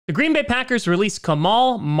The Green Bay Packers released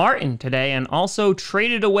Kamal Martin today and also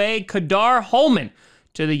traded away Ka'Dar Hollman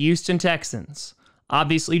to the Houston Texans.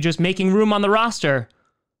 Obviously just making room on the roster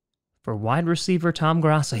for wide receiver Tom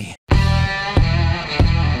Grossi.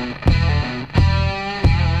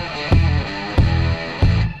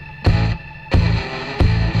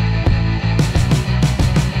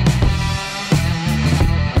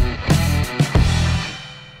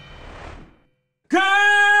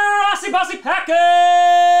 Grossi Packer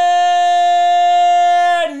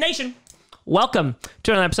Nation. Welcome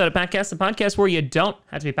to another episode of Packcast, the podcast where you don't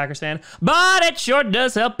have to be a Packers fan, but it sure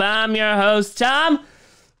does help. I'm your host, Tom.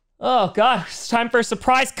 Oh, God, it's time for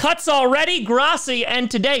surprise cuts already, Grossi.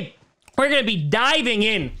 And today, we're going to be diving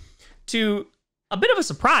in to a bit of a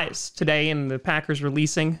surprise today in the Packers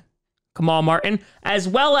releasing Kamal Martin, as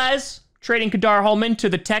well as trading Ka'Dar Hollman to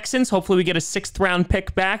the Texans. Hopefully we get a 6th round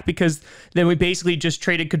pick back, because then we basically just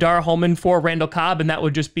traded Ka'Dar Hollman for Randall Cobb, and that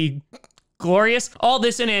would just be glorious. All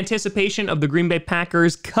this in anticipation of the Green Bay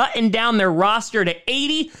Packers cutting down their roster to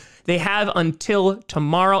 80. They have until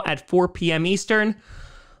tomorrow at 4 p.m. Eastern.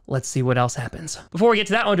 Let's see what else happens. Before we get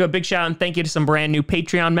to that, I want to do a big shout out and thank you to some brand new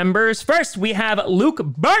Patreon members. First, we have Luke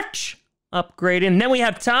Birch upgrading. And then we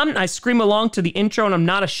have Tom. I scream along to the intro and I'm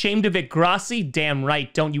not ashamed of it, Grossi. Damn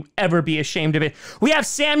right, don't you ever be ashamed of it. We have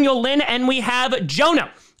Samuel Lynn and we have Jonah.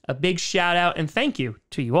 A big shout out and thank you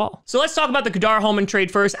to you all. So let's talk about the Ka'Dar Hollman trade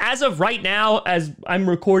first. As of right now, as I'm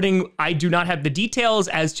recording, I do not have the details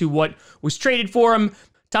as to what was traded for him.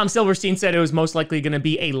 Tom Silverstein said it was most likely going to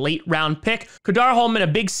be a late round pick. Ka'Dar Hollman, a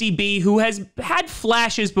big CB who has had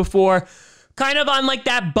flashes before, kind of on like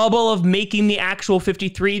that bubble of making the actual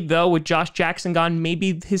 53, though with Josh Jackson gone,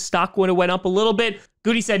 maybe his stock would have went up a little bit.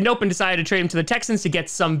 Goody said nope and decided to trade him to the Texans to get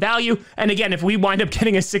some value. And again, if we wind up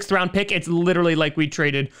getting a 6th round pick, it's literally like we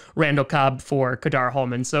traded Randall Cobb for Ka'Dar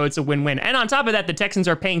Hollman. So it's a win-win. And on top of that, the Texans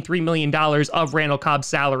are paying $3 million of Randall Cobb's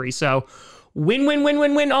salary. So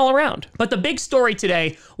win-win-win-win-win all around. But the big story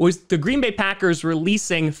today was the Green Bay Packers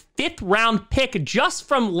releasing 5th round pick just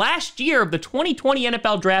from last year of the 2020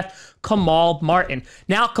 NFL draft, Kamal Martin.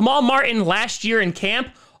 Now, Kamal Martin last year in camp,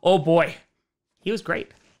 oh boy, he was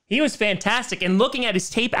great. He was fantastic. And looking at his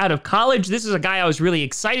tape out of college, this is a guy I was really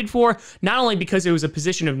excited for, not only because it was a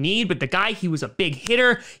position of need, but the guy, he was a big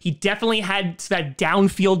hitter. He definitely had that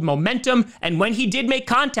downfield momentum. And when he did make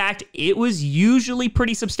contact, it was usually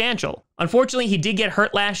pretty substantial. Unfortunately, he did get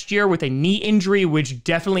hurt last year with a knee injury, which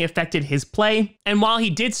definitely affected his play. And while he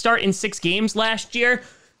did start in 6 games last year,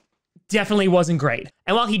 definitely wasn't great.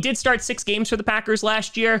 And while he did start 6 games for the Packers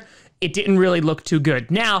last year, it didn't really look too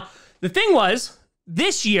good. Now, the thing was,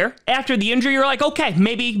 this year, after the injury, you're like, okay,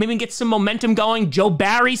 maybe get some momentum going. Joe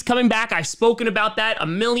Barry's coming back. I've spoken about that a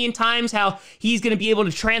million times, how he's going to be able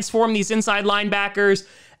to transform these inside linebackers,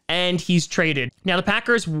 and he's traded. Now, the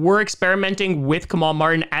Packers were experimenting with Kamal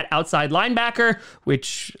Martin at outside linebacker,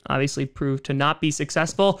 which obviously proved to not be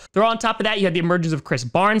successful. Throw on top of that, you had the emergence of Chris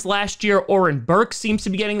Barnes last year. Oren Burks seems to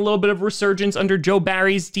be getting a little bit of resurgence under Joe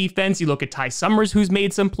Barry's defense. You look at Ty Summers, who's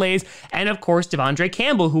made some plays, and of course, Devondre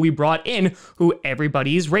Campbell, who we brought in, who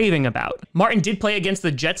everybody is raving about. Martin did play against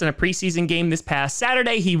the Jets in a preseason game this past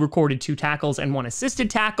Saturday. He recorded 2 tackles and 1 assisted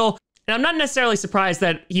tackle. And I'm not necessarily surprised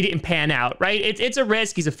that he didn't pan out, right? It's a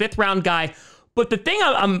risk. He's a 5th round guy. But the thing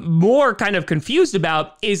I'm more kind of confused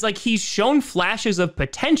about is like he's shown flashes of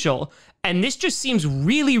potential. And this just seems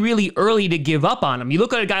really, really early to give up on him. You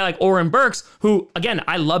look at a guy like Oren Burks, who, again,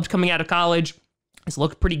 I loved coming out of college. He's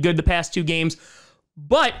looked pretty good the past 2 games.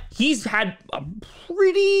 But he's had a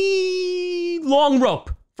pretty long rope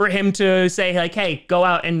for him to say, like, hey, go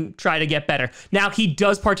out and try to get better. Now, he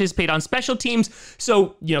does participate on special teams,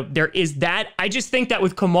 so, you know, there is that. I just think that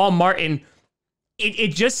with Kamal Martin, it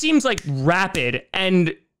just seems like rapid,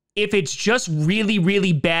 and if it's just really,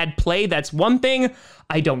 really bad play, that's one thing.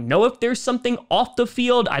 I don't know if there's something off the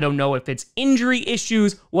field. I don't know if it's injury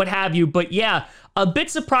issues, what have you, but yeah, a bit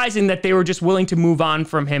surprising that they were just willing to move on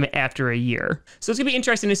from him after a year. So it's going to be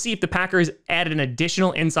interesting to see if the Packers added an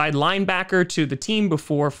additional inside linebacker to the team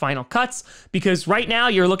before final cuts, because right now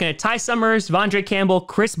you're looking at Ty Summers, Devondre Campbell,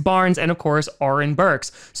 Chris Barnes, and of course, Oren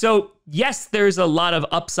Burks. So yes, there's a lot of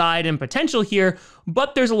upside and potential here,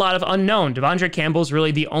 but there's a lot of unknown. Devondre Campbell's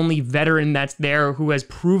really the only veteran that's there who has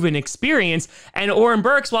proven experience, and Oren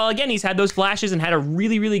Burks, while again, he's had those flashes and had a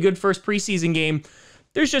really, really good first preseason game,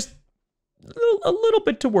 there's just a little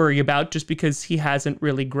bit to worry about just because he hasn't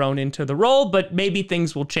really grown into the role, but maybe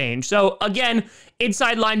things will change. So again,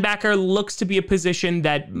 inside linebacker looks to be a position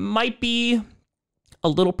that might be a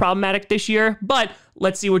little problematic this year, but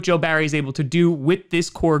let's see what Joe Barry is able to do with this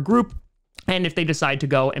core group and if they decide to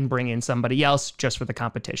go and bring in somebody else just for the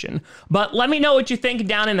competition. But let me know what you think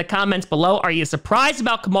down in the comments below. Are you surprised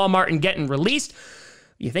about Kamal Martin getting released?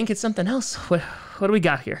 You think it's something else? What do we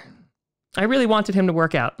got here? I really wanted him to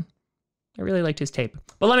work out. I really liked his tape.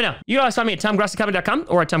 But let me know. You can always find me at TomGrossiComedy.com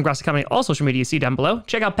or at TomGrossiComedy, all social media you see down below.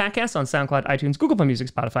 Check out podcasts on SoundCloud, iTunes, Google Play Music,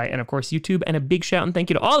 Spotify, and of course YouTube. And a big shout and thank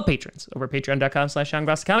you to all the patrons over at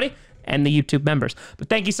patreon.com/TomGrossiComedy and the YouTube members. But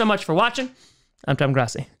thank you so much for watching. I'm Tom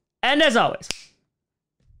Grossi. And as always,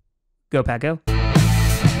 go Pack Go.